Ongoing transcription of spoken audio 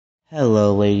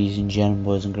Hello ladies and gentlemen,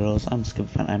 boys and girls, I'm Skip,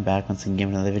 I'm back once again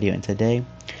with another video, and today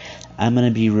I'm going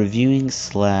to be reviewing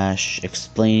 /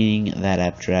 explaining that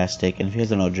app Drastic. And if you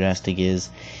guys don't know what Drastic is,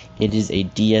 it is a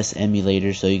DS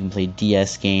emulator, so you can play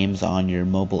DS games on your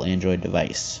mobile Android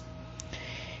device.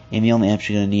 And the only apps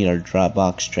you're going to need are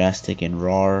Dropbox, Drastic, and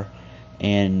RAR.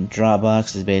 And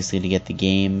Dropbox is basically to get the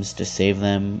games, to save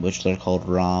them, which they're called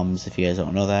ROMs if you guys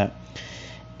don't know that.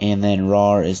 And then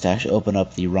RAR is to actually open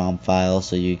up the ROM file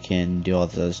so you can do all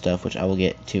this other stuff, which I will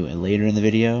get to later in the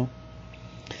video.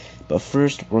 But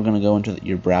first, we're going to go into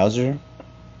your browser.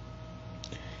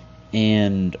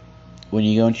 And when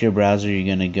you go into your browser, you're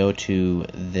going to go to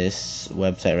this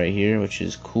website right here, which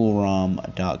is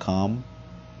coolrom.com,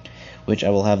 which I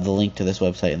will have the link to this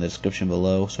website in the description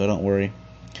below, so don't worry.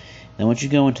 Then once you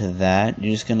go into that,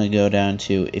 you're just going to go down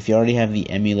to, if you already have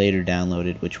the emulator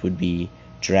downloaded, which would be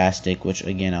Drastic, which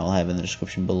again I will have in the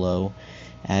description below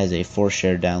as a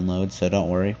share download, so don't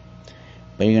worry.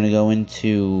 But you're going to go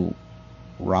into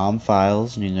ROM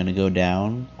files, and you're going to go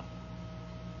down,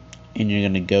 and you're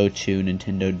going to go to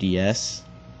Nintendo DS.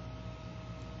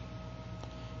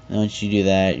 And once you do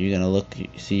that, you're going to look,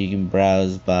 so you can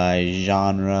browse by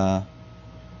genre,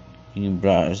 you can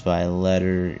browse by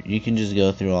letter, you can just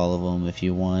go through all of them if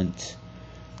you want.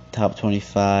 Top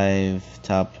 25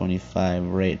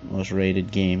 most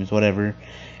rated games, whatever.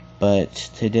 But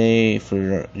today,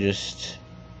 for just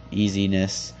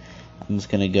easiness, I'm just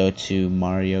gonna go to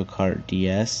Mario Kart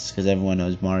DS, because everyone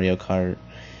knows Mario Kart.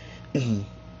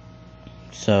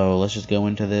 So let's just go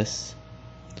into this,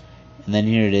 and then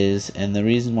here it is. And the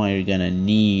reason why you're gonna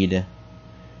need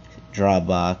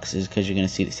Dropbox is because you're gonna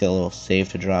see a little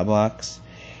save to Dropbox.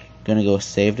 You're gonna go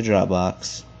save to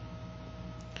Dropbox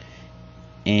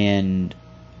and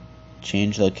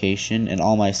change location, and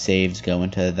all my saves go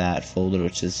into that folder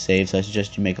which is saved. So I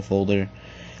suggest you make a folder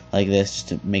like this just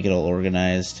to make it all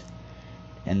organized.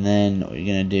 And then what you're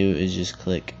gonna do is just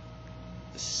click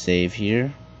save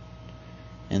here,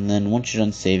 and then once you're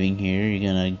done saving here,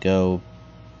 you're gonna go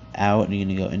out and you're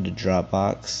gonna go into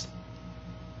Dropbox,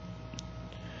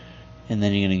 and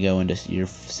then you're gonna go into your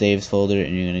saves folder,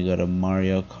 and you're gonna go to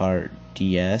Mario Kart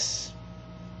DS.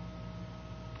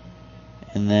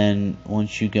 And then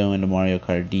once you go into Mario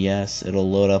Kart DS, it'll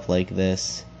load up like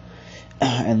this.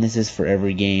 And this is for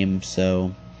every game,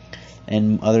 so,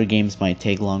 and other games might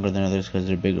take longer than others because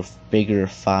they're bigger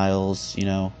files, you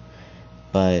know.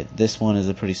 But this one is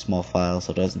a pretty small file,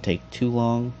 so it doesn't take too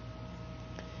long.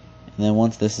 And then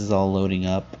once this is all loading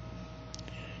up,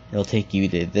 it'll take you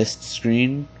to this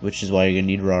screen, which is why you're gonna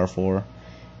need RAR for.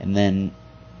 And then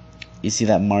you see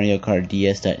that Mario Kart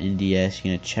DS.nds,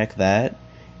 you're gonna check that.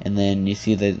 And then you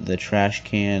see the trash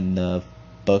can, the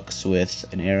books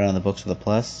with an arrow, and the books with a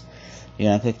plus. You're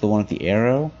going to click the one with the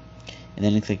arrow, and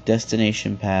then you click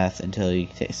destination path until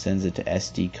it sends it to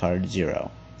SD card 0.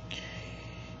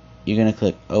 You're going to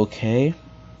click OK,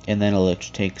 and then it'll it's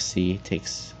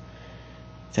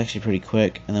actually pretty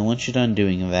quick. And then once you're done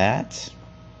doing that,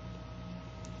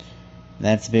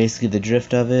 that's basically the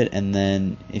drift of it. And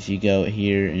then if you go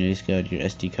here and you just go to your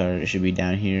SD card, it should be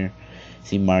down here.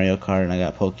 See Mario Kart, and I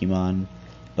got Pokemon.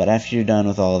 But after you're done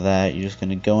with all of that, you're just going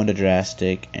to go into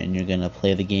Drastic and you're going to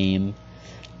play the game.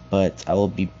 But I will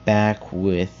be back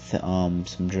with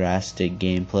some Drastic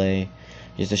gameplay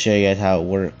just to show you guys how it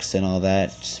works and all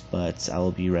that. But I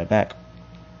will be right back.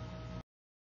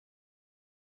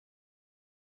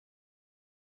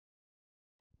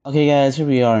 Okay guys, here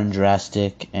we are in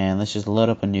Drastic, and let's just load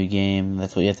up a new game.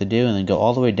 That's what you have to do, and then go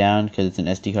all the way down because it's an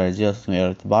SD card 0, so it's going to be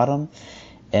at the bottom.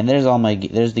 And there's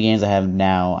the games I have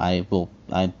now.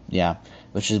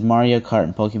 Which is Mario Kart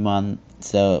and Pokemon.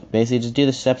 So basically, just do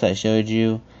the steps I showed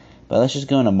you. But let's just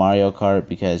go into Mario Kart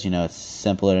because, you know, it's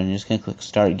simpler. And you're just gonna click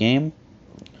Start Game.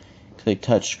 Click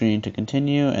Touch Screen to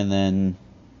continue, and then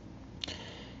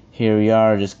here we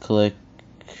are. Just click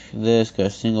this. Go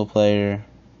Single Player.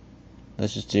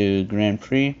 Let's just do Grand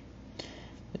Prix.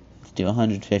 Let's do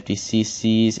 150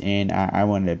 cc's, and I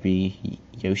want it to be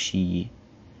Yoshi.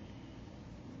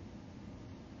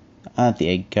 Not the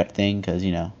egg cut thing, because,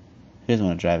 you know, who doesn't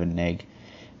want to drive an egg?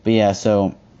 But yeah,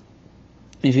 so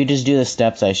if you just do the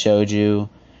steps I showed you,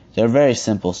 they're very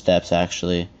simple steps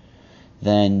actually.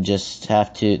 Then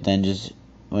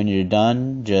when you're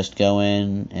done, just go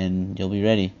in and you'll be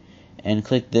ready. And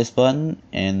click this button,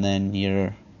 and then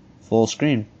you're full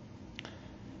screen.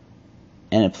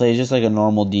 And it plays just like a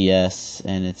normal DS,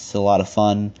 and it's a lot of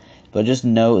fun. But just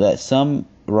note that some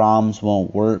ROMs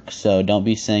won't work, so don't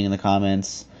be saying in the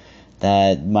comments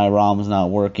that my ROM's not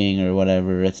working or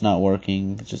whatever. It's not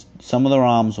working. It's just some of the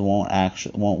ROMs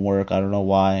won't work. I don't know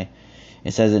why.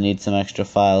 it says it needs some extra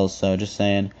files, so just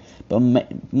saying. But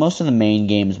most of the main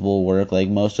games will work, like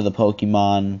most of the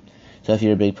Pokemon. So if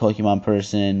you're a big Pokemon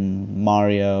person,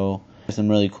 Mario, some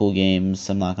really cool games,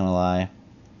 I'm not gonna lie.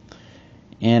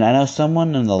 And I know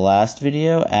someone in the last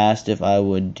video asked if I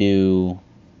would do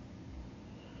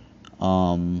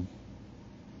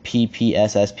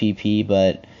PPSSPP,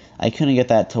 but I couldn't get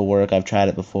that to work. I've tried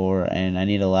it before, and I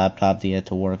need a laptop to get it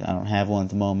to work. I don't have one at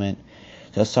the moment,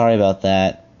 so sorry about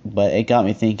that. But it got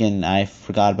me thinking. I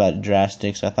forgot about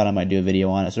Drastic, so I thought I might do a video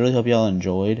on it. So I really hope y'all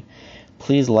enjoyed.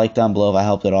 Please like down below if I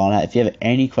helped at all. If you have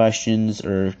any questions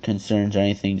or concerns or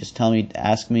anything, just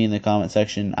ask me in the comment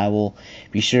section. I will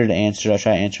be sure to answer. I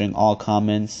try answering all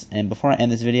comments. And before I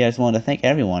end this video, I just wanted to thank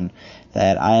everyone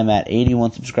that I am at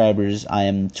 81 subscribers. I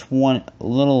am a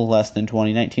little less than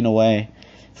 19 away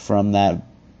from that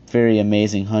very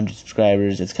amazing 100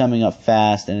 subscribers. It's coming up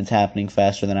fast, and it's happening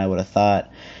faster than I would have thought.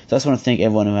 So I just want to thank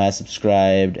everyone who has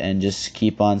subscribed, and just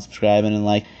keep on subscribing and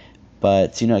like.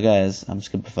 But, you know, guys, I'm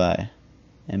just goodbye,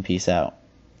 and peace out.